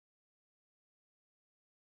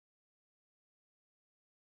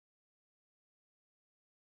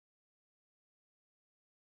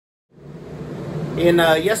In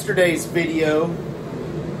yesterday's video,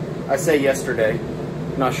 I say yesterday,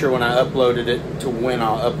 not sure when I uploaded it to when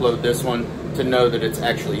I'll upload this one to know that it's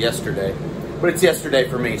actually yesterday. But it's yesterday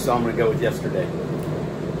for me, so I'm going to go with yesterday.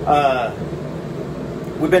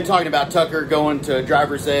 We've been talking about Tucker going to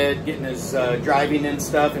driver's ed, getting his driving and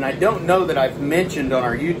stuff, and I don't know that I've mentioned on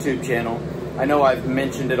our YouTube channel. I know I've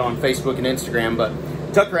mentioned it on Facebook and Instagram, but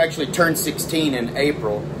Tucker actually turned 16 in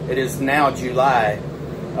April. It is now July.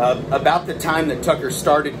 About the time that Tucker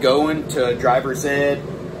started going to driver's ed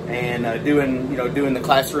and doing the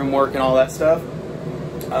classroom work and all that stuff,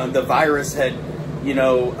 the virus had,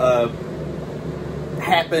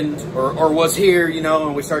 happened or was here,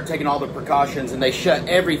 and we started taking all the precautions, and they shut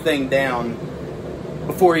everything down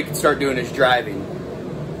before he could start doing his driving.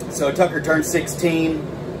 So Tucker turned 16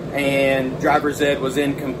 and driver's ed was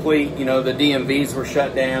incomplete. The DMVs were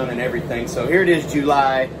shut down and everything. So here it is,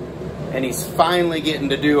 July, and he's finally getting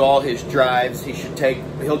to do all his drives.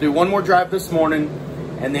 He'll do one more drive this morning,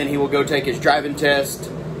 and then he will go take his driving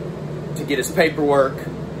test to get his paperwork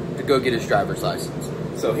to go get his driver's license.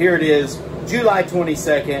 So here it is, July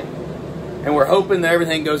 22nd, and we're hoping that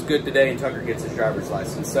everything goes good today and Tucker gets his driver's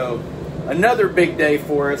license. So another big day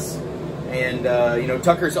for us. And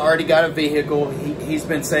Tucker's already got a vehicle. He's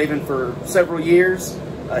been saving for several years.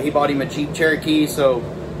 He bought him a Jeep Cherokee, so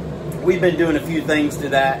we've been doing a few things to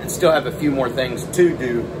that and still have a few more things to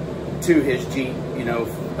do to his Jeep,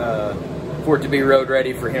 for it to be road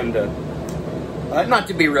ready, for him to not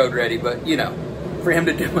to be road ready, but for him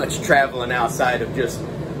to do much traveling outside of just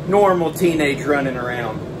normal teenage running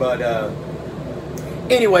around. But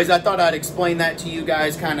anyways, I thought I'd explain that to you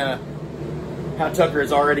guys, kind of how Tucker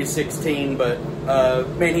is already 16, but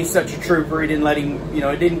man, he's such a trooper. He didn't let him,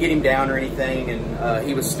 it didn't get him down or anything, and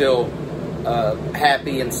he was still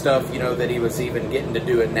happy and stuff, that he was even getting to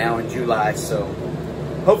do it now in July. So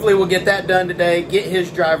hopefully we'll get that done today, get his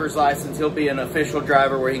driver's license. He'll be an official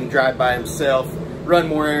driver where he can drive by himself, run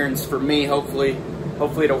more errands for me. Hopefully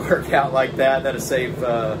it'll work out like that. That'll save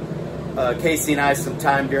Casey and I some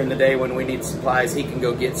time during the day when we need supplies. He can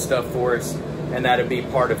go get stuff for us, and that'll be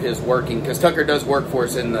part of his working, because Tucker does work for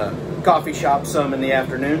us in the coffee shop some in the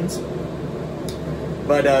afternoons.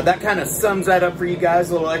 But that kind of sums that up for you guys,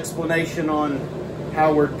 a little explanation on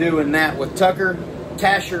how we're doing that with Tucker.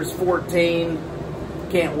 Tasher's 14,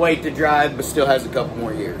 can't wait to drive, but still has a couple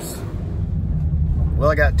more years. Well,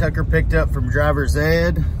 I got Tucker picked up from driver's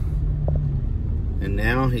ed, and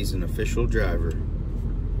now he's an official driver.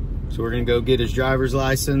 So we're gonna go get his driver's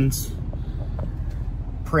license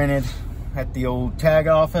printed at the old tag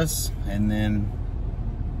office and then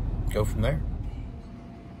go from there.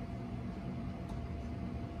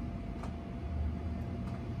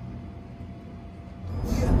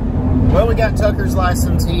 Well, we got Tucker's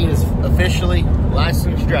license. He is officially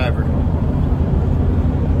licensed driver.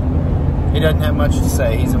 He doesn't have much to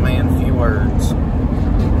say. He's a man of few words.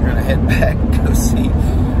 We're gonna head back,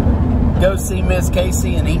 go see Miss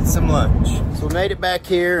Casey and eat some lunch. So we made it back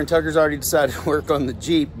here, and Tucker's already decided to work on the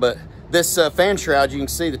Jeep, but this fan shroud, you can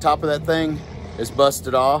see the top of that thing is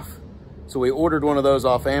busted off. So we ordered one of those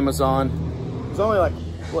off Amazon. It was only like,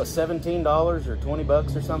 what, $17 or 20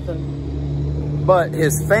 bucks or something? But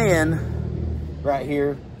his fan right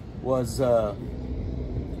here wasn't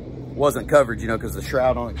covered, because the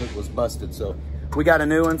shroud on it was busted. So we got a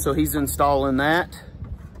new one, so he's installing that.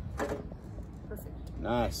 Perfect.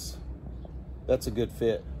 Nice. That's a good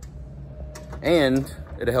fit. And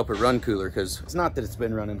it'll help it run cooler, because it's not that it's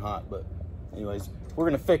been running hot, but anyways, we're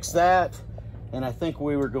gonna fix that. And I think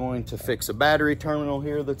we were going to fix a battery terminal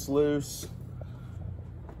here that's loose.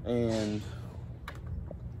 And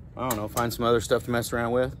I don't know, find some other stuff to mess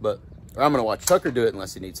around with, but I'm gonna watch Tucker do it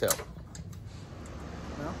unless he needs help.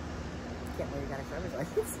 Well, can't believe you got a driver's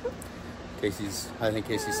license. I think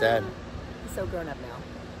Casey's sad. He's so grown up now.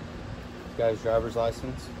 Got his driver's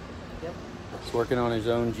license. Yep. He's working on his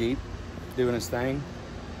own Jeep, doing his thing.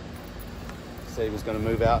 Said he was gonna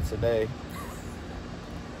move out today.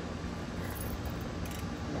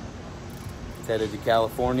 He's headed to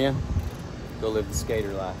California, go live the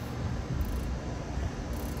skater life.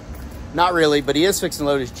 Not really, but he is fixing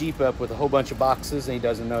to load his Jeep up with a whole bunch of boxes, and he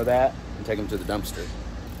doesn't know that, and take them to the dumpster.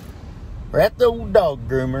 We're at the old dog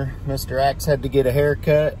groomer. Mr. Axe had to get a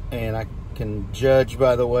haircut, and I can judge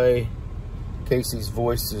by the way Casey's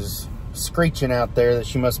voice is screeching out there that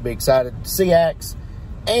she must be excited to see Axe,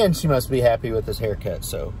 and she must be happy with his haircut.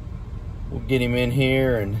 So we'll get him in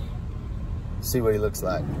here and see what he looks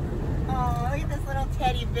like. Oh, look at this little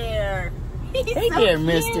teddy bear. He's hey so there, cute.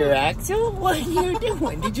 Mr. Axel. What are you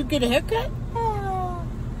doing? Did you get a haircut?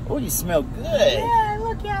 Oh, you smell good. Yeah,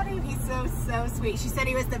 look at him. He's so sweet. She said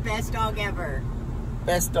he was the best dog ever.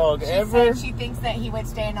 Best dog She ever. said she thinks that he would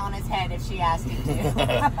stand on his head if she asked him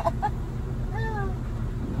to.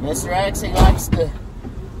 Mr. X,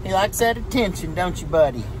 he likes that attention, don't you,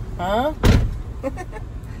 buddy? Huh?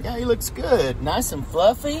 Yeah, he looks good. Nice and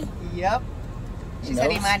fluffy. Yep. She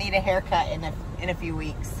said he might need a haircut in a few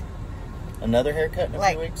weeks. Another haircut in a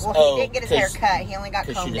few weeks? Well, he did get his hair cut. He only got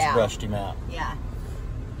combed out. Because she just brushed him out. Yeah.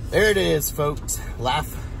 There it is, folks.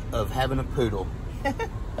 Life of having a poodle.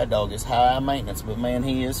 That dog is high maintenance, but man,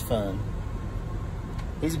 he is fun.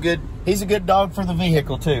 He's a good dog for the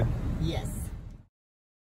vehicle too. Yes.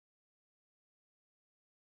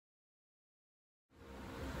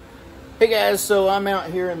 Hey guys, so I'm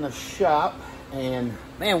out here in the shop and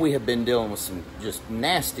man, we have been dealing with some just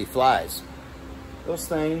nasty flies. Those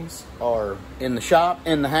things are in the shop,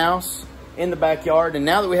 in the house, in the backyard, and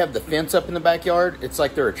now that we have the fence up in the backyard, it's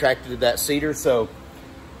like they're attracted to that cedar. So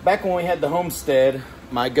back when we had the homestead,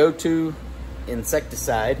 my go-to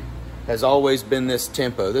insecticide has always been this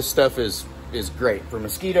Tempo. This stuff is great for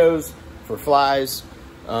mosquitoes, for flies,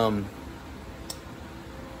 all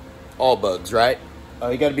bugs, right?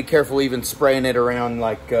 You got to be careful even spraying it around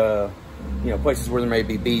like you know, places where there may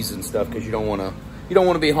be bees and stuff, because you don't want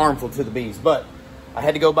to be harmful to the bees. But I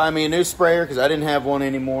had to go buy me a new sprayer because I didn't have one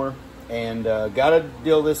anymore, and got a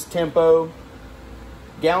deal this Tempo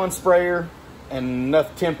gallon sprayer, and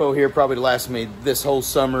enough Tempo here probably to last me this whole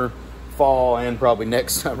summer, fall, and probably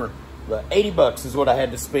next summer. But 80 bucks is what I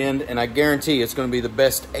had to spend, and I guarantee it's going to be the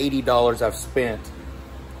best $80 I've spent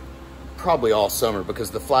probably all summer,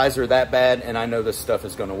 because the flies are that bad, and I know this stuff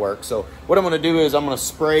is going to work. So what I'm going to do is I'm going to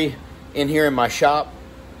spray in here in my shop,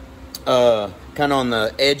 kind of on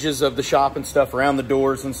the edges of the shop and stuff, around the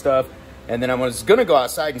doors and stuff. And then I was going to go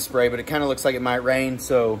outside and spray, but it kind of looks like it might rain,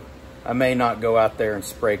 so I may not go out there and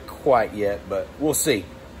spray quite yet, but we'll see.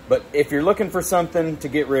 But if you're looking for something to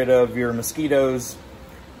get rid of your mosquitoes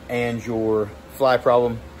and your fly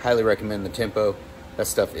problem, highly recommend the Tempo. That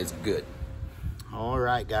stuff is good. All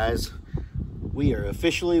right, guys. We are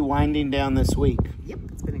officially winding down this week. Yep,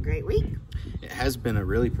 it's been a great week. It has been a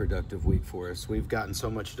really productive week for us. We've gotten so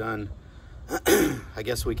much done. I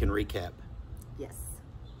guess we can recap. Yes.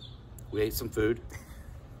 We ate some food.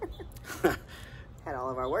 Had all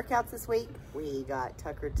of our workouts this week. We got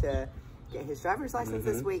Tucker to get his driver's license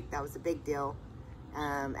this week. That was a big deal.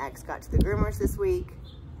 Axe got to the groomers this week.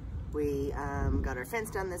 We got our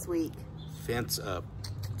fence done this week. Fence up.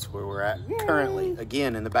 That's where we're at. Yay. Currently,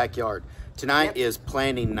 again, in the backyard. Tonight is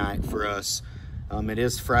planning night for us. It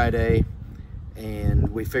is Friday, and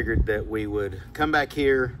we figured that we would come back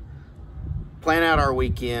here, plan out our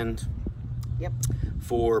weekend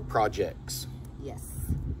for projects. Yes.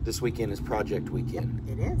 This weekend is project weekend.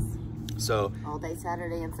 Yep, it is. So all day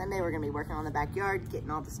Saturday and Sunday, we're going to be working on the backyard, getting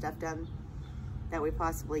all the stuff done that we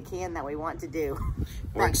possibly can, that we want to do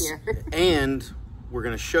back here. And we're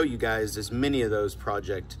going to show you guys as many of those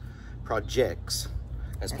projects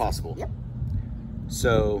as possible. Yep.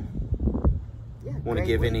 So, yeah, want to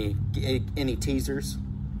give any teasers?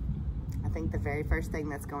 I think the very first thing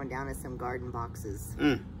that's going down is some garden boxes.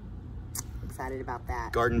 Excited about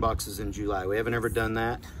that. Garden boxes in July. We haven't ever done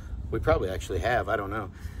that. We probably actually have. I don't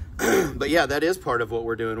know. But yeah, that is part of what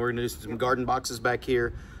we're doing. We're going to do some garden boxes back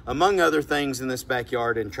here, among other things in this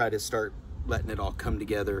backyard, and try to start letting it all come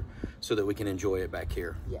together so that we can enjoy it back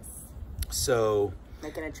here. Yes. So,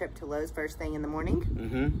 making a trip to Lowe's first thing in the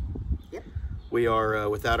morning. Yep. We are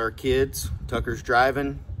without our kids. Tucker's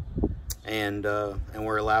driving, and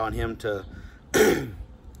we're allowing him to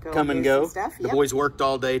come and go. Stuff. The boys worked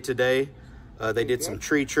all day today. They did some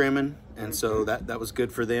tree trimming, and so that was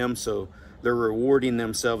good for them. So they're rewarding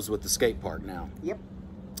themselves with the skate park now. Yep.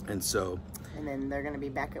 And so. And then they're going to be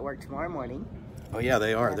back at work tomorrow morning. Oh yeah,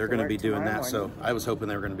 they are. They're going to be doing that. So I was hoping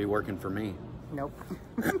they were going to be working for me. Nope.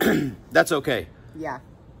 That's okay. Yeah.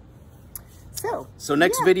 So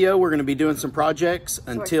next video, we're going to be doing some projects.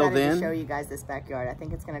 Until then, to show you guys this backyard. I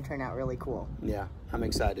think it's going to turn out really cool. Yeah, I'm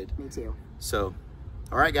excited. Me too. So,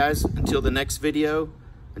 all right, guys. Until the next video,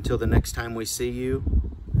 until the next time we see you.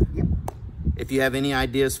 Yep. If you have any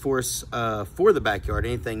ideas for us for the backyard,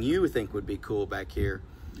 anything you think would be cool back here,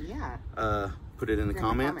 yeah, put it in the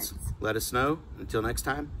comments. Let us know. Until next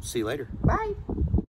time, see you later. Bye.